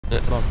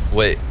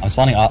Wait. I'm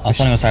spawning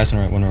Osiris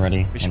when we're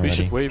ready.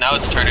 Now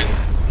it's turning.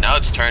 Now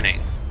it's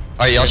turning.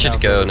 Alright, y'all should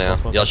go now.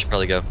 Y'all should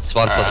probably go.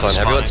 Spawn.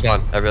 Everyone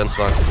spawn. Everyone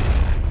spawn.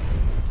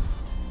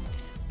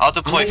 I'll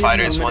deploy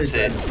fighters once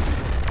it.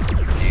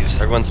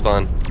 Everyone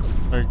spawn.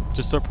 Alright,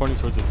 just start pointing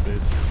towards the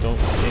base. Don't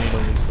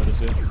aim these fighters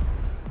yet.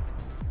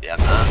 Yeah,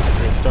 I'm not.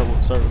 Okay, start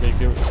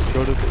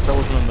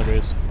working on the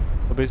base.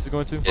 What base is he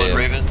going to? Yeah.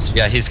 Ravens.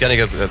 Yeah, he's gonna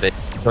go base.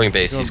 Going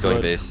base. He's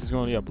going base. He's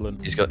going, yeah, blood.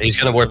 He's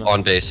gonna warp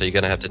on base, so you're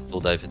gonna have to full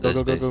dive into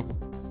this base. Go.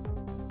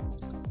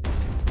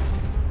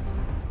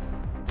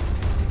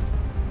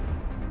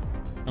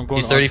 I'm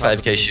going. He's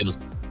 35k shield.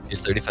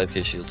 He's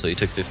 35k shield, so he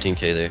took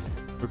 15k there.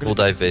 Full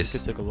dive base. He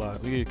could take a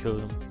lot. We could kill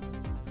him.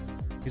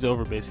 He's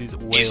over base. He's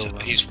way over.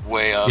 He's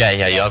way up.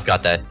 Yeah, y'all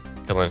got that.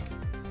 Come on.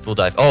 Full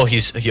dive. Oh,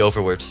 he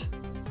overworked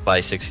by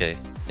 6k.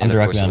 I'm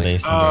directly on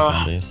base.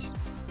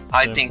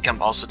 I think I'm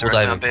also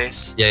directly on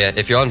base. Yeah.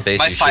 If you're on base,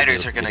 my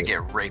fighters are gonna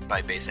get raped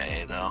by base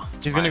AA though.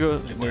 He's gonna go.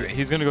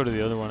 He's gonna go to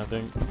the other one, I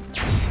think.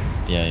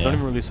 Yeah. Don't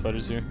even release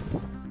fighters here.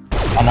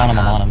 I'm on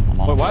him.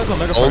 Wait, why is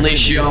Omega only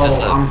shoot?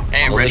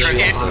 Hey,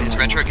 Retrogate. Is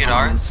Retrogate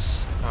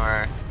ours?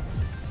 Or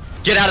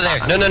get out of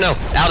there! No!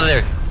 Out of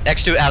there!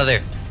 X2 out of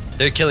there!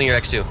 They're killing your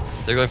X2.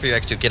 They're going for your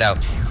X2. Get out.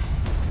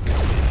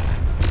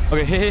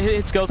 Okay,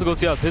 hit skeletal go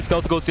Cialis. Hit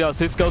skeletal go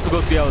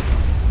Cialis.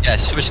 Yeah,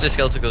 switch to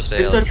skeletal go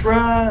stay. It's a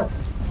trap.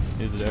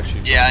 Is it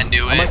actually? Yeah, I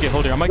knew it. I might get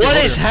hold here.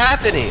 What is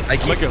happening? I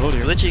keep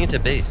glitching into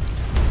base.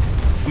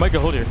 I might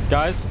get hold here,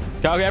 guys.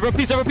 Okay, everyone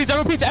peace. Yep.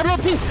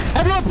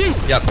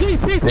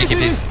 Peace. Make you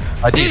peace.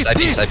 I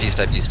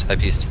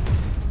pieced.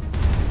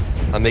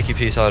 I'll make you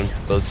peace on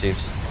both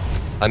teams.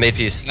 I made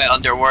peace. I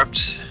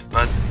underwarped,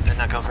 but they're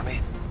not going for me.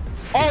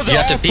 Oh,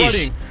 they're all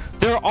flooding.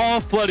 They're all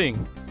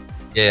flooding.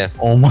 Yeah.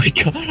 Oh my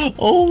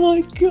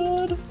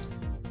god.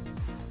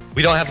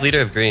 We don't have leader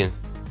of green.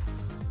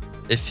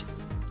 If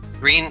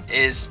Green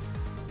is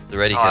the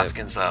ready cap.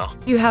 Hoskins though.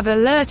 You have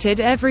alerted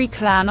every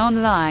clan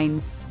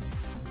online.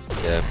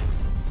 Yeah.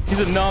 He's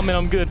a nom and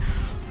I'm good.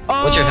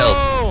 Oh, what's your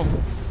health?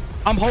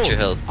 I'm whole. What's your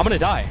health? I'm gonna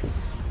die.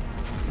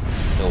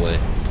 No way.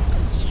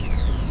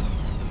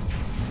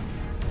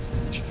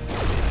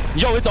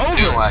 Yo, it's over.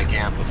 Doing what I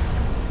can.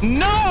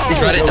 No!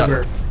 It's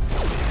over.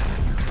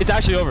 It's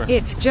actually over.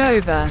 It's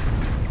Jova.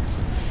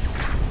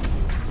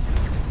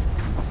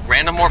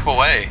 Random warp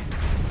away.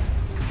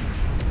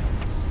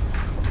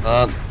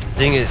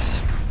 Thing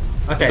is.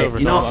 Okay, you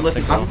know,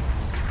 listen, I'm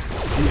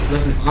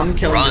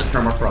killing this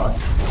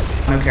permafrost.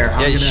 I don't care.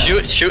 Yeah,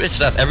 shoot his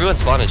stuff. Everyone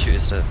spawn and shoot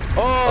his stuff.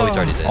 Oh, he's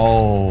already dead.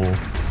 Oh.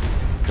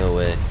 No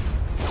way.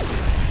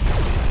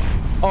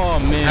 Oh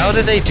man. How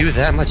did they do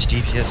that much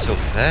DPS so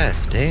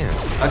fast? Damn.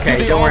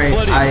 Okay, don't worry.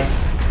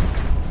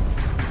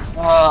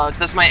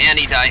 Does my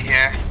Annie die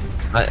here?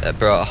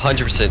 Bro,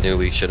 100% knew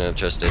we shouldn't have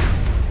trusted.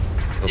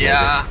 Omega.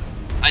 Yeah,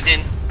 I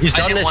didn't. He's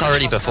done this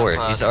already before.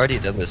 He's already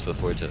done this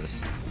before to us.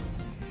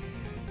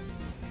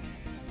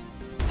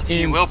 Let's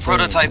see, will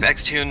prototype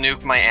X2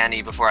 nuke my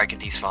Annie before I can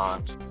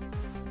despawn?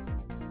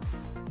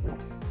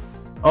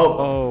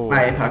 Oh,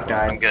 my Apex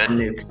died. I'm good.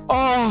 Nuke.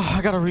 Oh,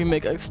 I gotta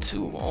remake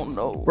X2. Oh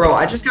no. Bro,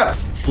 I just got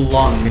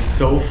flung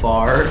so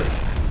far.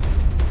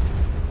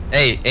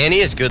 Hey, Annie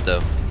is good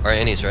though. Or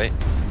Annie's right.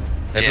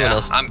 Everyone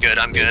else. I'm good.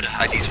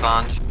 I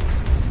despawned.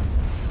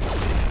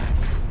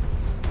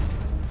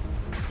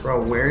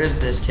 Bro, where is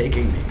this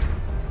taking me?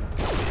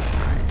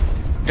 Alright.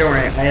 Don't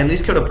worry, I at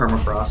least killed a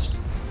permafrost.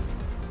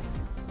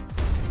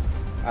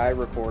 I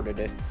recorded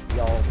it.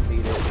 Y'all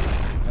need it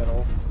at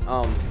all?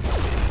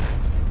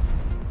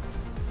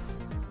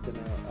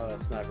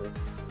 Sniper.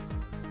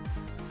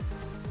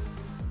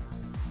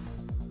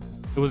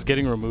 It was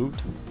getting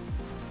removed.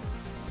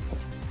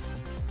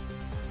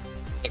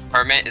 The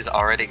permit is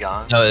already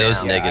gone. No, it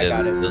was Yeah, negative. I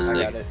got it. It was I got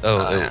negative. it.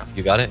 Oh, yeah.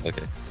 You got it?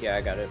 Okay. Yeah,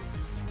 I got it.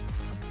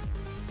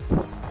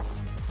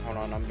 Hold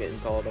on, I'm getting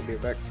called. I'll be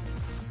right back.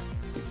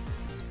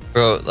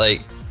 Bro,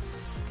 like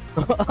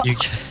you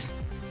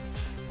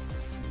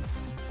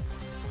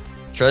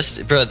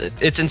trust, bro.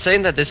 It's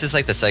insane that this is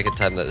like the second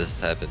time that this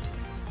has happened.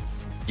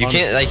 You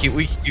can't like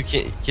you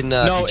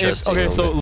cannot. No, be trusting okay, Omega. so